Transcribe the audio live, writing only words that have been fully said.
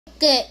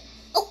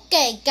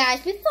Okay,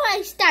 guys, before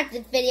I start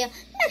this video,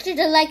 make sure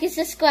to like and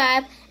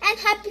subscribe, and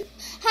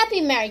happy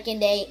American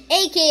Day,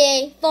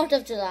 aka 4th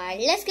of July.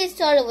 Let's get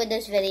started with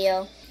this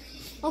video.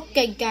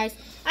 Okay, guys,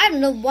 I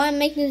don't know why I'm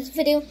making this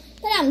video,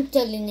 but I'm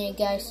telling you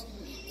guys.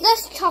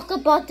 Let's talk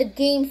about the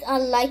games I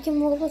like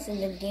in Roblox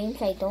and the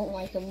games I don't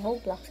like in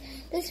Roblox.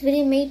 This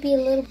video may be a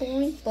little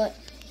boring, but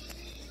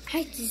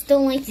I just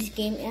don't like this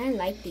game, and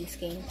I like these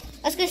games.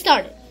 Let's get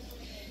started.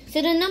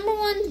 So the number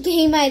one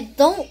game I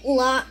don't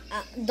like,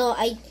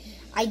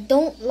 I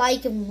don't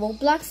like in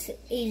Roblox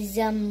is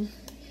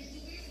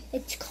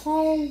it's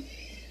called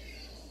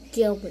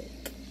Jailbreak.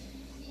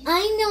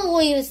 I know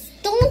what you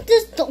don't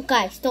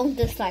dislike.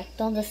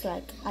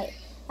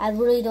 I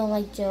really don't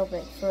like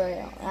Jailbreak for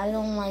real. I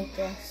don't like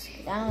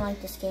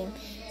this game.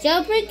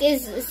 Jailbreak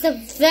is a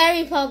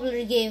very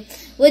popular game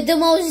with the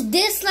most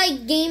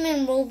disliked game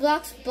in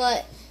Roblox,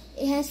 but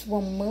it has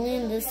 1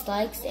 million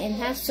dislikes and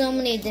has so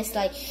many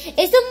dislikes.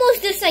 It's the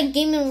most disliked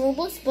game in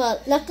Roblox,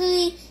 but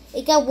luckily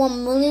it got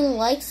 1 million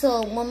likes,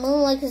 so 1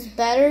 million likes is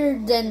better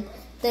than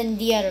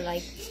the other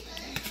like.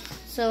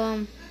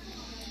 So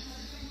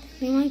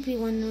you might be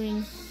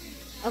wondering.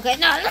 Okay,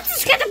 now let's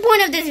just get the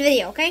point of this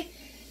video, okay?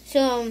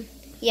 So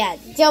yeah,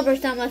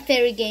 Jailbreak's not my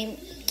favorite game.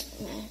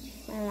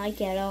 I don't like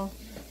it at all.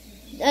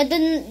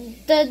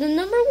 The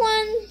number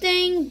one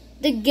thing,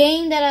 the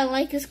game that I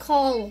like is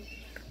called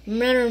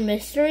Murder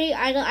Mystery.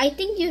 I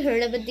think you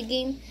heard about the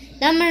game.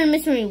 Not Murder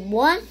Mystery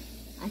 1.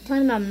 I'm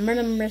talking about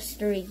Murder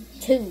Mystery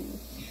 2.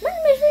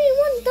 Murder Mystery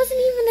 1 doesn't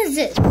even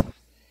exist.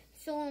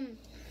 So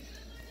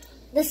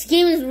this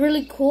game is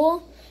really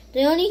cool.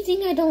 The only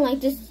thing I don't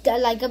like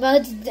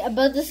about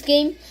this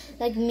game,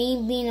 like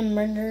me being a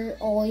murderer,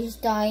 always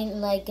dying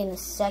like in a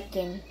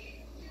second.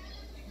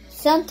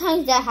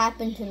 Sometimes that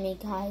happened to me,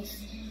 guys.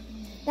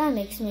 That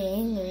makes me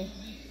angry.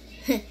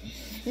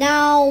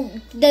 Now,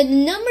 the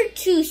number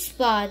 2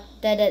 spot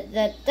that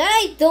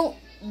I don't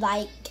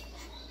like,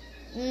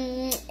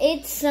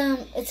 it's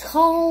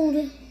called.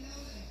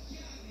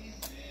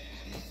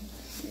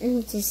 Let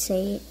me just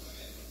say it.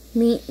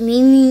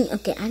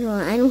 Okay, I don't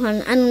know how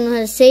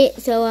to say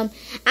it. So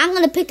I'm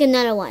gonna pick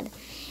another one.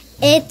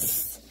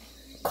 It's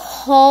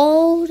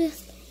called. Let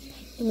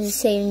me just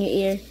say it in your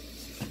ear.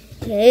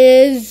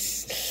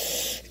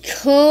 It's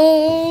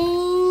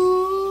called.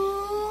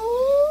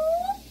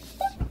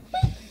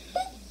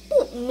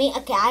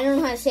 Okay, I don't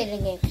know how to say it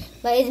again,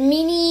 but it's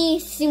Mini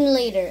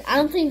Simulator. I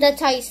don't think that's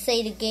how you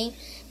say the game,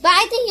 but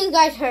I think you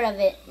guys heard of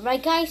it,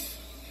 right, guys?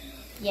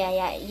 Yeah.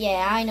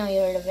 I know you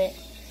heard of it.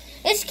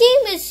 This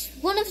game is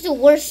one of the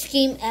worst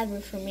game ever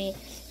for me.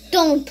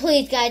 Don't,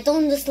 please, guys,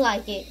 don't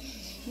dislike it.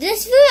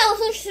 This video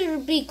also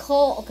should be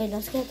called. Okay,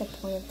 let's get the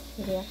point of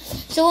the video.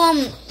 So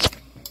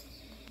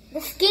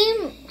this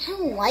game, I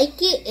don't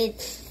like it.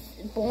 It's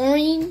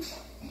boring.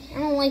 I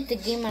don't like the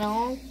game at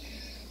all.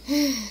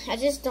 I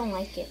just don't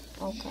like it.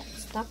 Okay,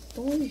 stop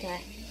doing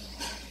that.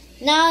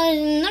 Now,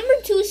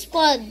 number 2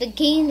 spot, the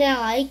game that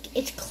I like,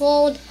 it's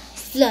called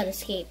Flood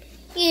Escape.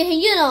 Yeah,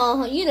 you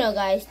know,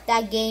 guys,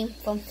 that game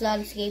from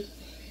Flood Escape,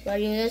 where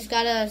you just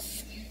gotta.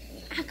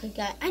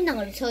 I'm not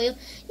gonna tell you.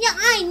 Yeah,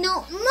 I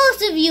know.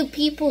 Most of you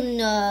people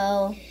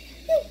know.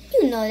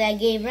 You know that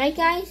game, right,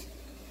 guys?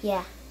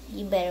 Yeah,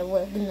 you better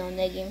know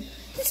that game.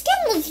 This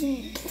game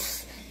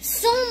was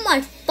so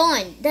much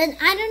fun. Then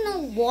I don't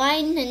know why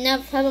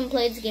I haven't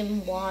played this game in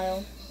a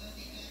while.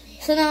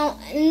 So now,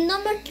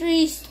 number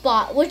 3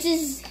 spot, which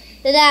is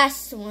the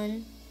last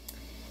one.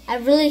 I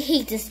really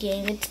hate this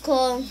game. It's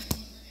called.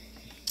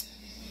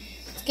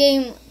 This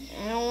game.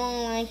 I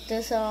don't like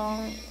this at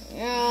all.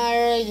 I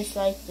really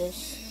dislike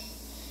this.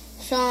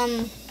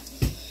 So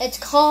it's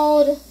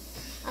called.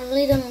 I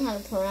really don't know how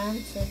to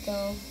pronounce it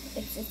though.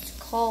 It's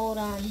called.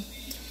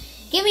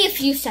 Give me a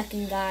few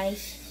seconds,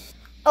 guys.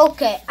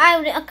 Okay,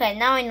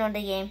 now I know the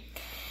game.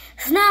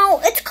 Now,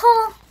 it's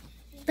called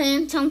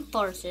Phantom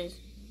Forces.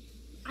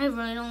 I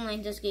really don't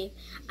like this game.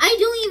 I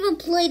don't even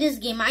play this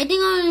game. I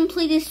think I only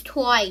played this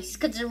twice,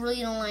 because I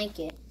really don't like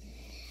it.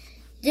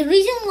 The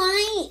reason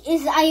why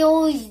is I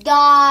always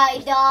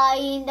die.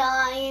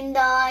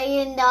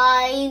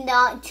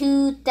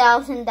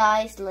 2,000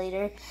 dies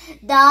later.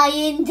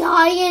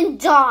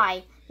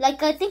 Die.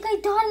 Like, I think I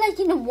died like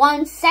in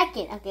 1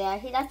 second. Okay, I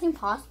think that's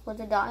impossible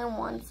to die in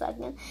 1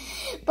 second.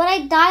 But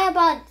I die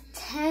about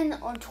 10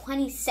 or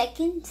 20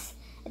 seconds.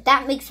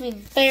 That makes me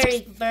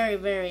very, very,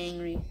 very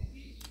angry.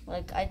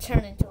 Like, I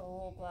turn into a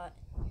robot.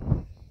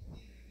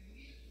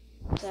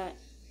 That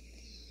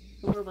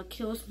robot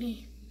kills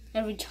me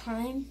every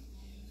time.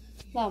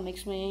 That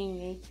makes me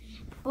angry.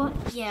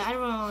 But, yeah, I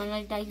don't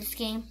really like this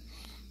game.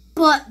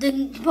 But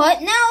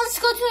now let's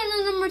go to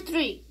the number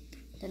 3.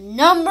 The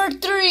number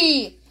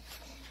 3.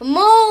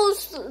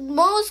 Most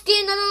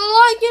game that I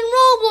like in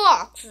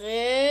Roblox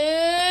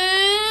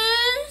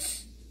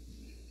is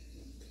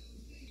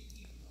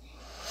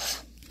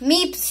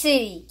Meep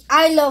City.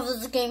 I love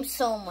this game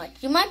so much.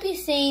 You might be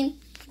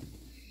saying,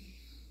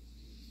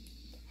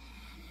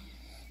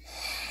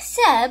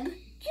 Seb,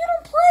 you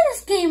don't play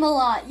this game a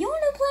lot. You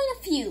only play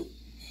a few.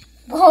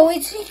 Well,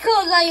 it's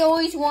because I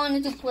always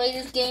wanted to play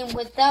this game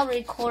without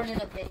recording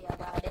a video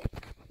about it.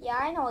 Yeah,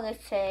 I know they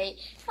say,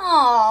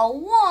 oh,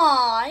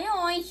 why?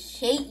 Oh, I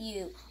hate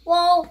you.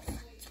 Well,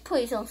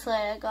 please don't say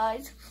that,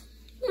 guys.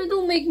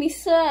 Don't make me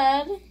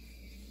sad.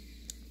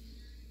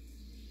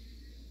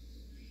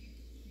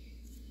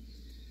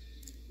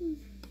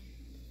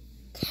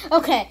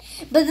 Okay,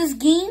 but this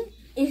game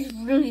is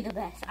really the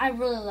best. I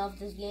really love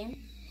this game.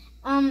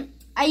 You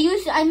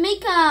remember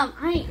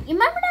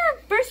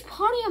that first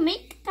party I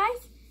made,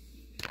 guys?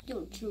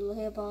 Don't you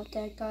lie about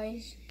that,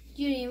 guys.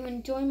 You didn't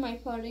even join my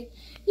party.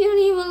 You don't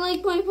even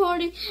like my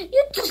party.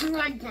 You just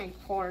like my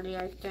party,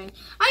 I think.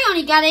 I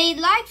only got 8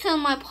 likes on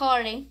my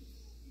party.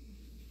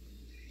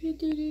 I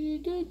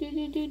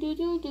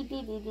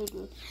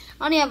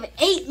only have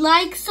 8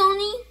 likes,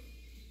 Sony.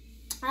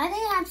 I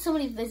think I have so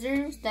many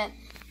visitors that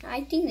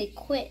I think they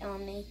quit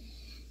on me.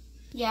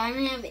 Yeah, I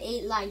only have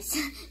 8 likes.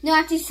 No,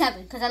 actually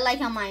 7, because I like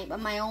on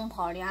my own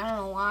party. I don't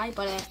know why,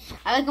 but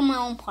I like on my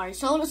own party.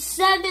 So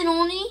 7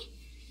 only.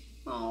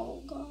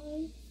 Oh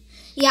God.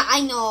 Yeah,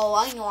 I know.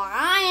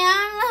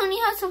 I only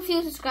have some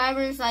few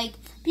subscribers. Like,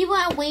 people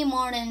have way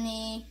more than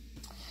me.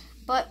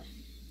 But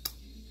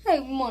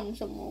I want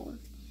some more.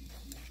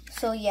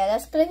 So yeah,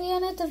 that's gonna be the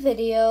end of the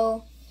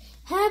video.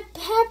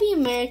 Happy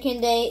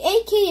American Day,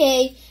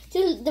 aka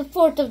the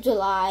 4th of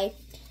July.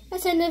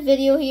 Let's end the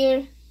video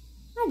here.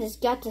 I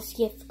just got this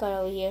gift card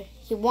over here.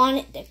 If you want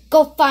it, then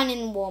go find it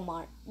in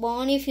Walmart. Well,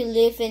 only if you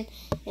live in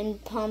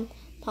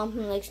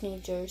Pumpkin Lakes, New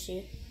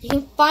Jersey. You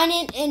can find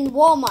it in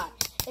Walmart.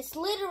 It's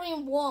literally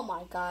in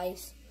Walmart,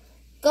 guys.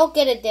 Go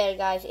get it there,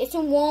 guys. It's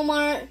in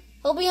Walmart.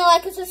 Hope you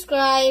like and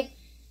subscribe.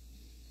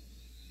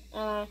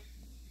 The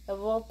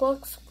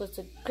Roblox was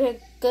a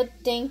good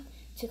thing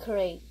to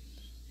create.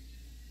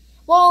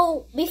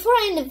 Well, before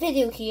I end the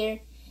video here,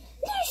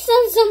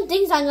 there's some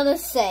things I'm gonna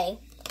say.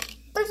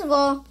 First of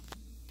all,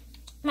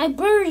 my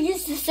brother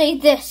used to say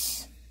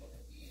this.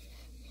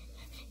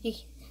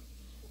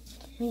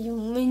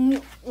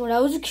 When I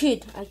was a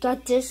kid, I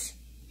got this.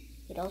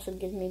 It also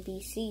gives me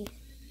BC.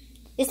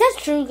 Is that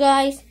true,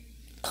 guys?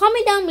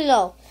 Comment down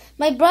below.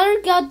 My brother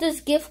got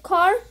this gift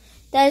card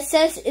that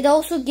says it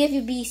also gives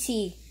you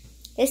BC.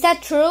 Is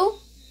that true?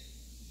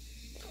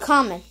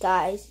 Comment,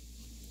 guys.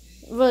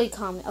 Really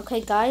comment.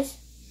 Okay, guys?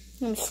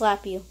 Let me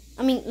slap you.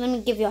 Let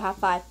me give you a high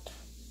five.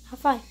 High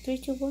five. 3,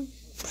 2, 1.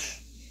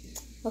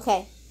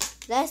 Okay.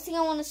 Last thing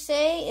I want to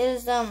say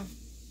is, I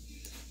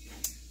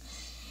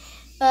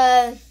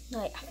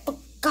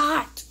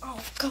forgot.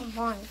 Oh, come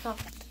on.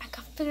 I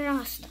got figured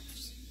out stuff.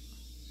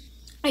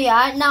 Oh,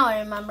 yeah, now I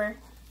remember.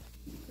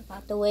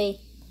 About the way.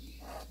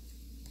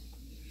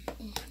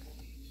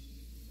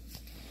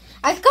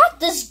 I got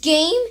this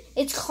game.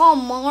 It's called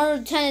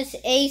Mario Tennis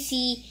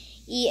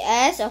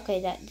ACES.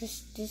 Okay,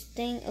 this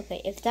thing.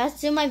 Okay, if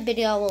that's in my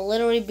video, I will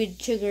literally be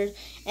triggered,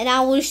 and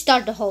I will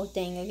start the whole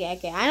thing.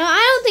 Okay. I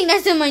don't think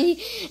that's in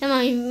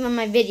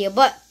my video,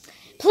 but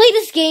play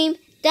this game.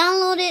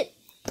 Download it.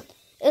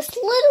 It's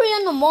literally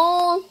on the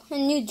mall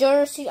in New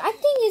Jersey. I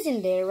think it's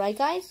in there, right,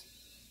 guys?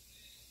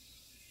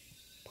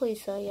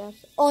 Please say yes.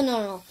 Oh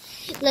no.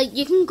 Like,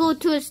 you can go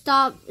to a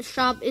shop. It's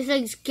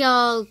like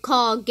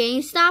called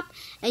GameStop,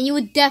 and you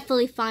would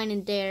definitely find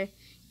it there.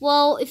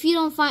 Well, if you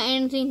don't find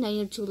anything, then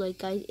you're too late,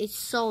 guys. It's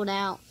sold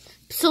out.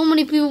 So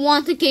many people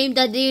want the game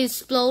that they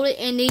exploded,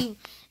 and they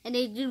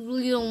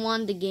really don't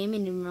want the game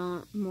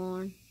anymore.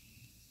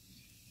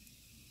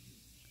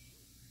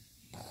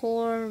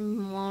 Poor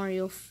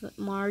Mario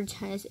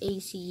has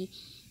ACES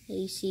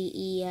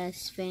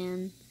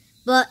fan.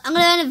 But I'm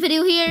gonna end the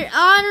video here.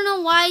 I don't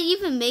know why I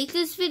even make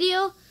this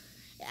video.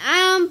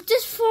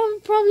 Just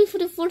probably for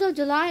the 4th of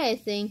July, I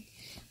think.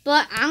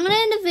 But I'm gonna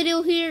end the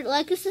video here.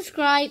 Like and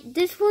subscribe.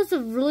 This was a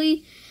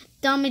really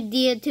dumb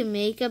idea to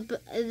make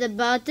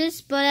about this,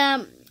 but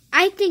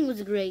I think it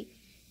was great.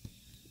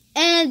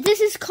 And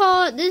this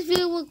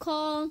video will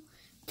call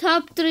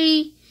top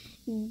 3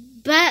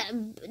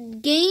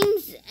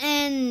 games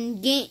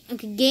and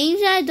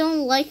games I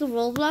don't like in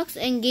Roblox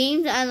and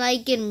games I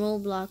like in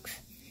Roblox.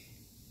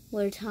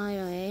 We're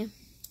tired, eh?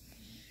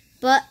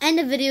 But end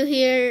the video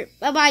here.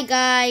 Bye bye,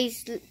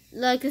 guys.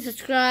 Like and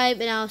subscribe,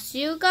 and I'll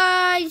see you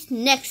guys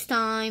next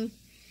time.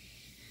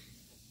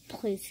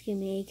 Please give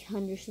me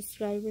 800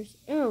 subscribers.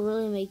 It'll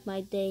really make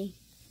my day.